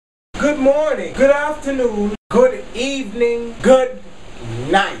good morning, good afternoon, good evening, good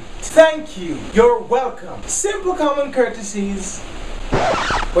night. Thank you. You're welcome. Simple common courtesies.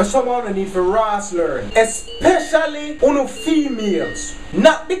 But someone need for RASS learn, especially on females.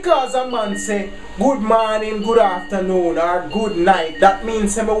 Not because a man say good morning, good afternoon, or good night. That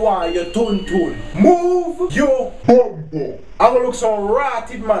means me want your tun. Move your BUMBO. I'm gonna look some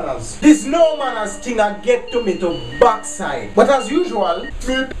rotted manners. This no manners thing I get to me to backside. But as usual,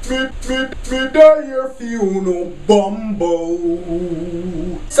 me die here for you no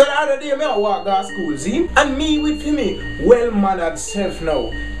BUMBO. So the other day me I walk to school, see? And me with me, well-mannered self now,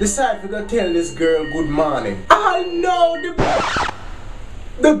 decide to go tell this girl good morning. I know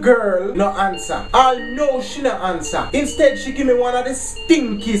the girl no answer. I know she no answer. Instead she give me one of the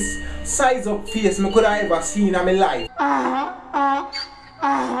stinkiest size up face me could have ever seen in my life.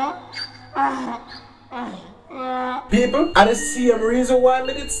 People, and the same reason why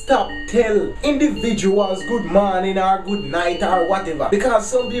me did stop tell individuals good morning or good night or whatever. Because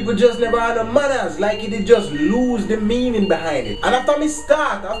some people just never had the manners, like it did just lose the meaning behind it. And after me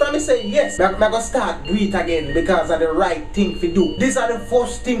say yes, I'm gonna start do it again because of the right thing to do. These are the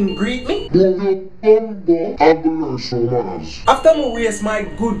first thing greet me. After me waste my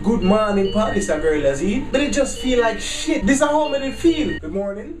good morning for this girl as it, but it just feel like shit. This is how me did feel. Good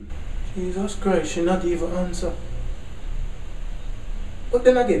morning. Jesus Christ, she not even answer. But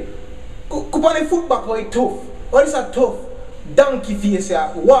then again, come on the foot back how it tough. What is a tough? Donkey face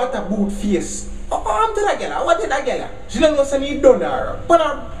ya, water boot face. I'm to that girl, what did that girl? She don't know say me done her.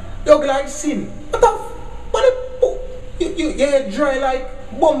 But you like sin. What the your hair dry like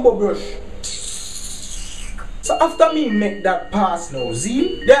BUMBO brush. So after me make that pass now,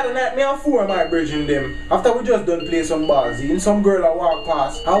 see? The other night me and four of my brethren them. After we just done play some balls, and some girl I walk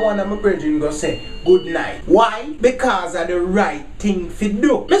past, and one of my brethren go say, good night. Why? Because of the right thing to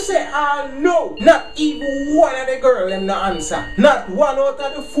do. Me say, no. Not even one of the girl them no answer. Not one out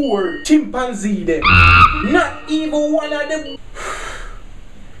of the four chimpanzee them. Not even one of the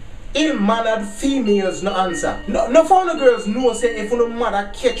ill-mannered females no answer. No for the girls know say if no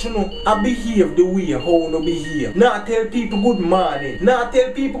mother catch you I behave the way how no behave. Not tell people good morning, not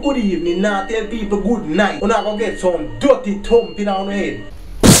tell people good evening, not tell people good night. You not gonna get some dirty thumping on the head.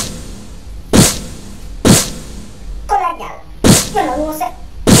 Alright girl, you know say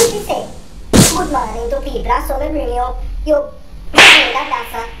if you say good morning to people so they bring you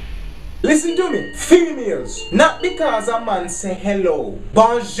that. Listen to me, females, not because a man say hello,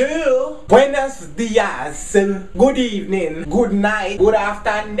 bonjour, buenos dias, good evening, good night, good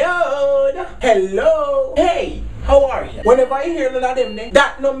afternoon, hello, hey, how are you? Whenever I hear none of them,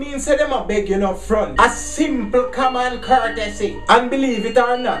 that no means say them a beg you up front. A simple common courtesy. And believe it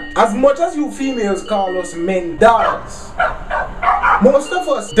or not, as much as you females call us men dogs, most of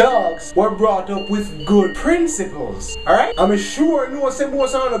us dogs were brought up with good principles. Alright? I'm sure no say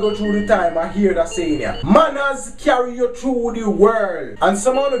most of them go through the time I hear that saying here. Manners carry you through the world. And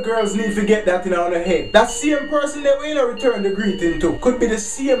some of the girls need to get that in on their head. That same person they will return the greeting to could be the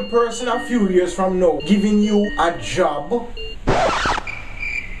same person a few years from now giving you a job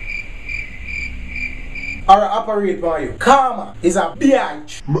or operate by you. Karma is a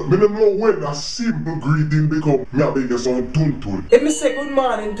bitch. Me don't know when a simple greeting become me a beg you some tun. If me say good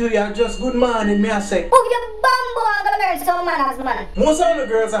morning to you, just good morning, me I say oh, you BUMBO, I'm gonna learn some manners, man. Most of the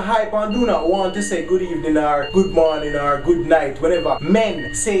girls are hype and do not want to say good evening or good morning or good night whenever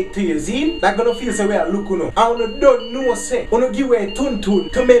men say it to you, see? Like gonna feel so way look you know. And don't know say, wanna give away tun to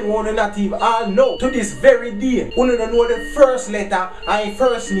men wanna not even all know. To this very day, wanna don't know the first letter and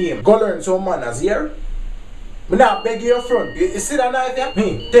first name. Go learn some manners here. Me not beg you front. You see that knife here?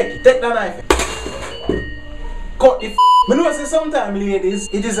 Take that knife. Cut the Me know say sometimes ladies,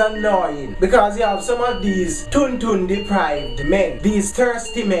 it is annoying because you have some of these tun deprived men, these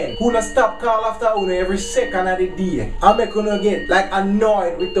thirsty men who not stop call after you every second of the day and make you get like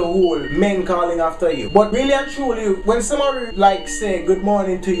annoyed with the whole men calling after you. But really and truly, when somebody like say good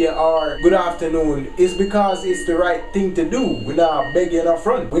morning to you or good afternoon, it's because it's the right thing to do. We not beg you no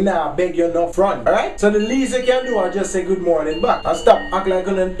front. We not beg you no front. Alright? So the least you can do is just say good morning back and stop acting like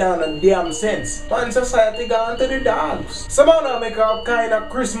you're down a damn sense. Man, society gone to the dogs. Some of them make a kind of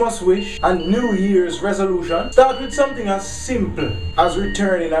Christmas wish and New Year's resolution. Start with something as simple as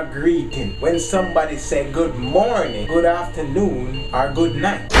returning a greeting when somebody say good morning, good afternoon, or good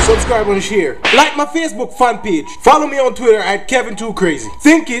night. Subscribe and share. Like my Facebook fan page. Follow me on Twitter at Kevin2Crazy.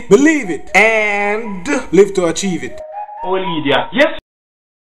 Think it, believe it, and live to achieve it. Oh, Lydia. Yes,